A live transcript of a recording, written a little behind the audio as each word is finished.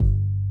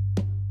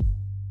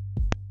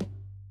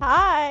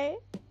Hi!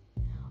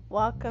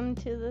 Welcome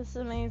to this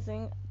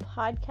amazing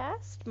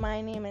podcast.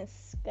 My name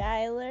is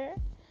Skyler.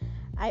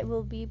 I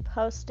will be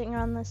posting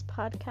on this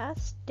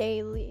podcast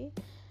daily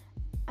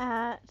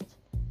at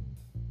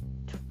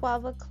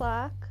 12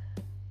 o'clock.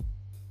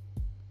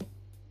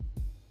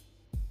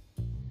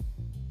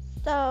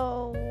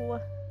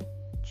 So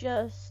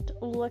just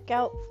look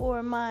out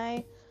for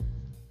my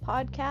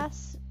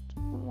podcast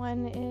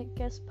when it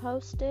gets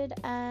posted,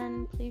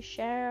 and please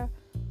share,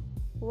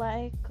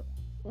 like,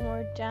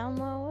 or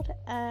download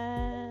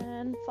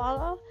and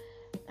follow,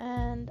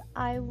 and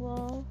I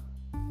will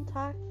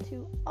talk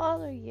to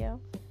all of you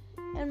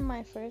in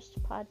my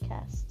first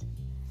podcast.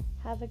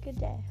 Have a good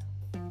day.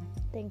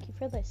 Thank you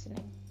for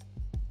listening.